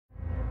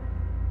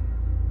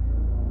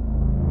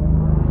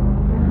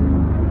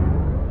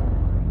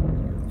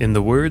In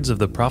the words of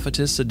the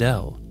prophetess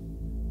Adele,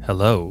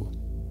 hello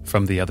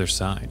from the other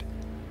side.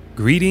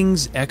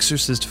 Greetings,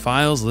 Exorcist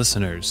Files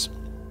listeners.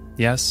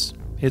 Yes,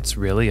 it's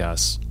really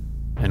us,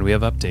 and we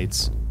have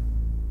updates.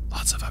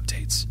 Lots of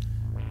updates.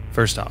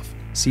 First off,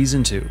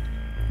 Season 2.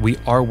 We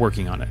are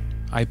working on it,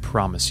 I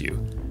promise you.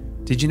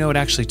 Did you know it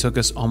actually took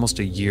us almost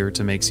a year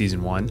to make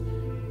Season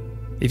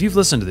 1? If you've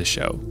listened to this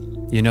show,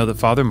 you know that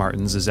Father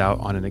Martins is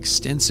out on an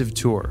extensive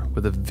tour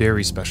with a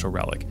very special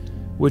relic,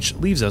 which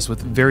leaves us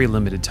with very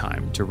limited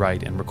time to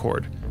write and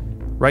record.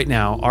 Right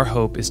now, our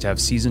hope is to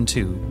have Season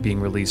 2 being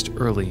released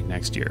early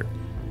next year.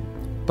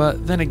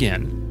 But then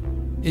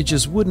again, it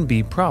just wouldn't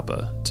be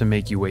proper to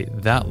make you wait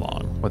that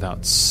long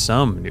without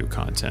some new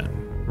content,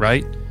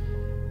 right?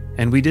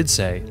 And we did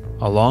say,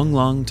 a long,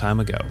 long time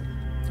ago,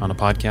 on a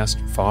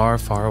podcast far,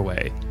 far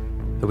away,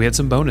 that we had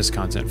some bonus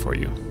content for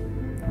you.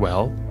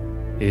 Well,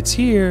 it's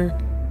here!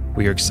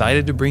 We are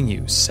excited to bring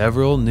you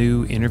several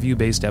new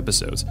interview-based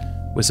episodes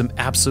with some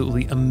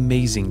absolutely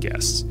amazing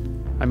guests.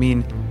 I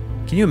mean,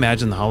 can you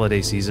imagine the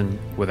holiday season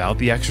without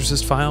the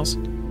Exorcist Files?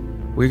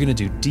 We're going to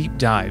do deep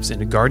dives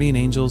into guardian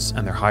angels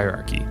and their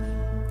hierarchy,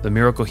 the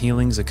miracle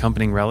healings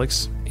accompanying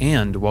relics,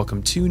 and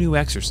welcome 2 new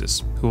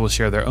exorcists who will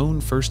share their own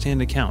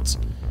first-hand accounts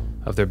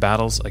of their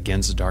battles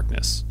against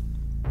darkness.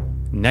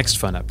 Next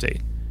fun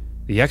update.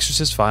 The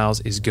Exorcist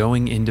Files is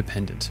going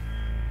independent.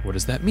 What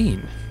does that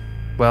mean?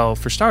 Well,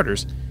 for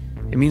starters,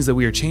 it means that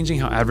we are changing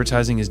how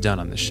advertising is done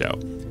on this show.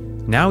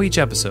 Now each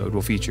episode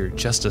will feature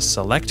just a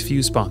select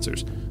few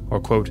sponsors,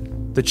 or quote,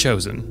 the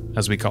chosen,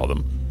 as we call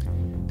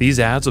them. These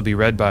ads will be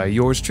read by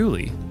yours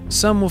truly.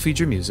 Some will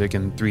feature music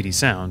and 3D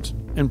sound,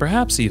 and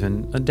perhaps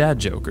even a dad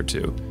joke or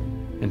two.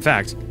 In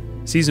fact,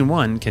 Season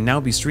 1 can now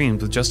be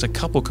streamed with just a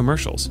couple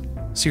commercials.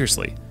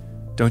 Seriously,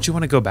 don't you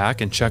want to go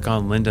back and check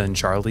on Linda and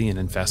Charlie in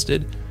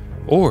Infested?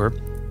 Or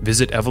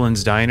visit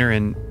Evelyn's Diner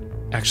and...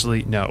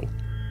 Actually, no.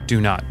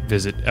 Do not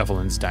visit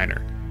Evelyn's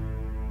Diner.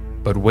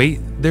 But wait,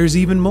 there's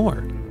even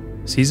more.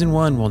 Season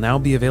 1 will now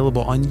be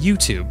available on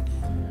YouTube.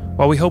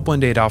 While we hope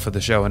one day to offer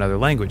the show in other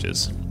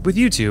languages, with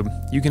YouTube,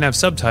 you can have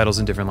subtitles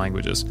in different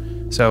languages.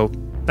 So,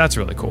 that's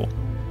really cool.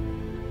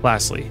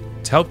 Lastly,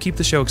 to help keep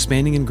the show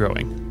expanding and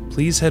growing,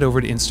 please head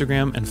over to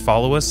Instagram and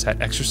follow us at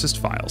Exorcist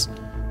Files,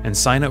 and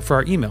sign up for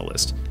our email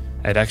list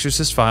at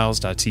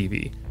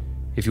exorcistfiles.tv.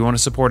 If you want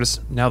to support us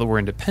now that we're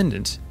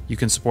independent, you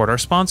can support our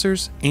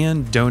sponsors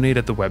and donate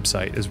at the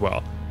website as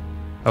well.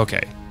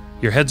 Okay,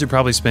 your heads are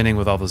probably spinning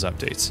with all those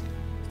updates.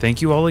 Thank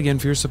you all again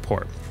for your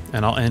support,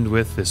 and I'll end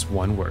with this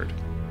one word.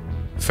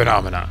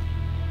 Phenomena.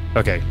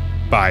 Okay,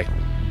 bye.